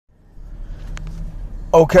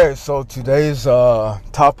Okay, so today's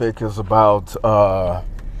topic is about what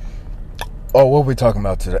are we talking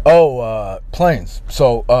about today? Planes.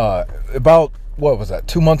 So about what was that?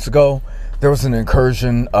 2 months ago, there was an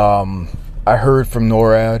incursion. I heard from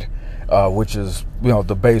NORAD, which is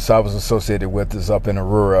the base I was associated with is up in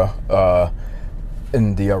Aurora,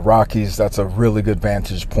 in the Rockies. That's a really good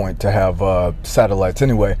vantage point to have satellites.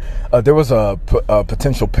 Anyway, there was a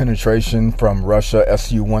potential penetration from Russia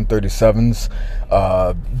Su-137s.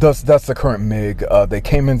 That's the current MiG. They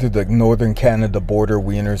came in through the northern Canada border.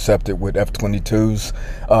 We intercepted with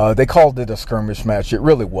F-22s. They called it a skirmish match. It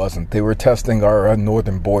really wasn't. They were testing our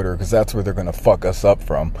northern border because that's where they're going to fuck us up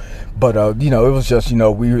from. But it was just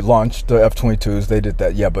we launched the F-22s. They did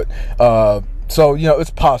that. Yeah, but so it's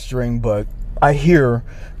posturing, but I hear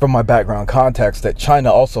from my background contacts that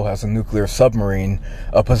China also has a nuclear submarine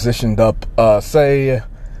positioned up, I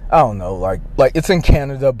don't know, like it's in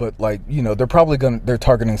Canada, but they're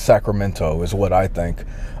targeting Sacramento is what I think.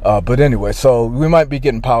 But anyway, so we might be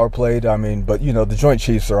getting power played. I mean, but the Joint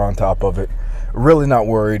Chiefs are on top of it. Really not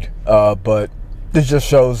worried, but this just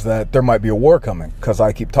shows that there might be a war coming because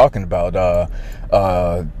I keep talking about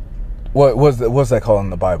what's that called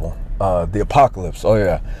in the Bible? The apocalypse. Oh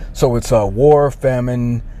yeah. So it's war,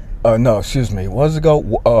 famine. No, excuse me. What does it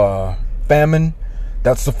go? Famine.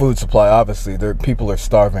 That's the food supply. Obviously, people are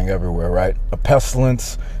starving everywhere, right? A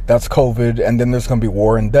pestilence. That's COVID, and then there's gonna be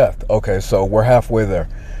war and death. Okay, so we're halfway there.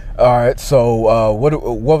 All right. So what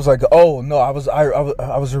was I? Oh no, I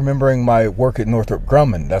was remembering my work at Northrop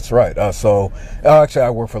Grumman. That's right. Actually, I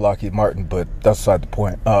work for Lockheed Martin, but that's beside the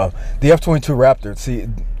point. The F-22 Raptor. See,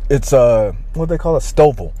 it's what do they call it?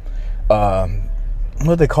 Stovall. What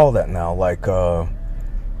do they call that now? Like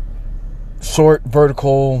short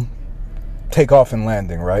vertical takeoff and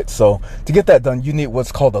landing, right? So to get that done, you need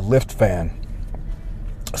what's called a lift fan.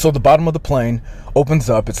 So the bottom of the plane opens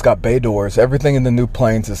up. It's got bay doors. Everything in the new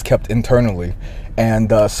planes is kept internally.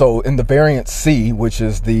 And so in the variant C, which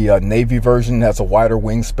is the Navy version, has a wider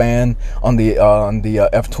wingspan on the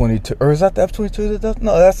F-22. Or is that the F-22?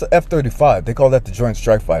 No, that's the F-35. They call that the Joint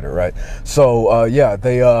Strike Fighter, right? So you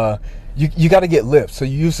got to get lift. So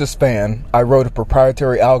you use this fan. I wrote a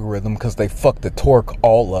proprietary algorithm because they fucked the torque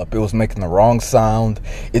all up. It was making the wrong sound.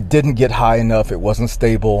 It didn't get high enough. It wasn't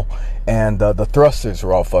stable. And the thrusters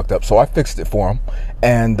were all fucked up. So I fixed it for them.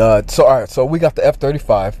 And so we got the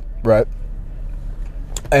F-35, right?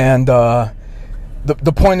 And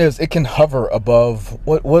the point is, it can hover above,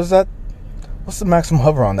 what was that? What's the maximum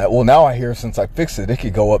hover on that? Well, now I hear since I fixed it, it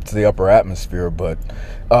could go up to the upper atmosphere, but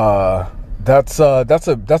that's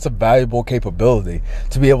a valuable capability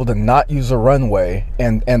to be able to not use a runway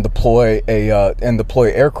and deploy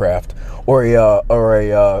aircraft or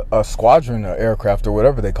a squadron of aircraft or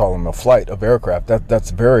whatever they call them, a flight of aircraft.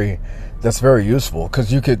 That's very useful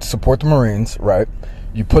because you could support the Marines, right?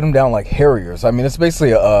 You put them down like Harriers. I mean, it's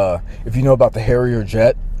basically if you know about the Harrier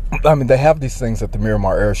jet. I mean, they have these things at the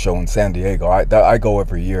Miramar Air Show in San Diego. I go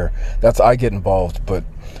every year. I get involved, but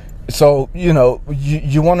so you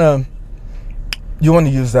want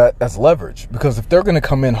to use that as leverage because if they're going to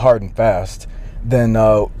come in hard and fast, then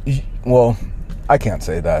I can't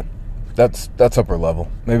say that. That's upper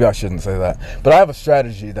level. Maybe I shouldn't say that. But I have a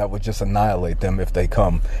strategy that would just annihilate them if they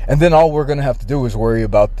come. And then all we're going to have to do is worry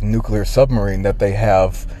about the nuclear submarine that they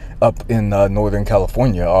have up in Northern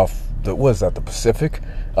California off the Pacific.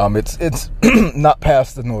 It's not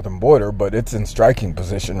past the northern border, but it's in striking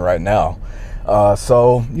position right now.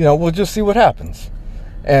 So we'll just see what happens.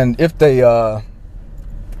 And if they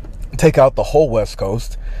take out the whole West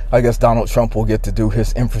Coast, I guess Donald Trump will get to do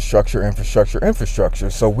his infrastructure.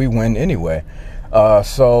 So we win anyway.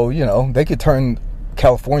 So they could turn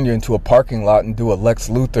California into a parking lot and do a Lex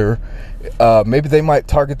Luthor. Maybe they might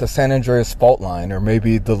target the San Andreas fault line or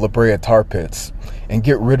maybe the La Brea tar pits and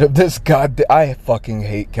get rid of this I fucking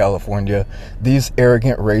hate California. These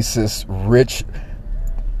arrogant, racist, rich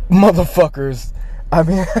motherfuckers. I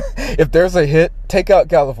mean, if there's a hit, take out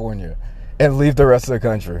California and leave the rest of the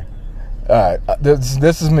country. All right,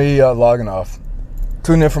 this is me logging off.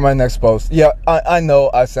 Tune in for my next post. Yeah, I know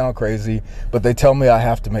I sound crazy, but they tell me I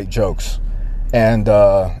have to make jokes and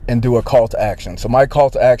do a call to action. So my call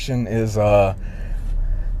to action is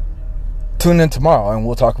tune in tomorrow and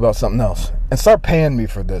we'll talk about something else. And start paying me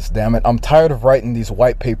for this, damn it. I'm tired of writing these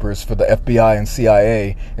white papers for the FBI and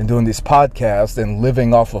CIA and doing these podcasts and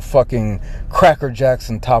living off of fucking Cracker Jacks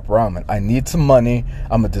and Top Ramen. I need some money.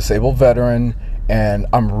 I'm a disabled veteran and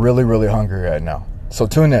I'm really, really hungry right now. So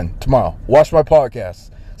tune in tomorrow. Watch my podcast.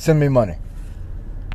 Send me money.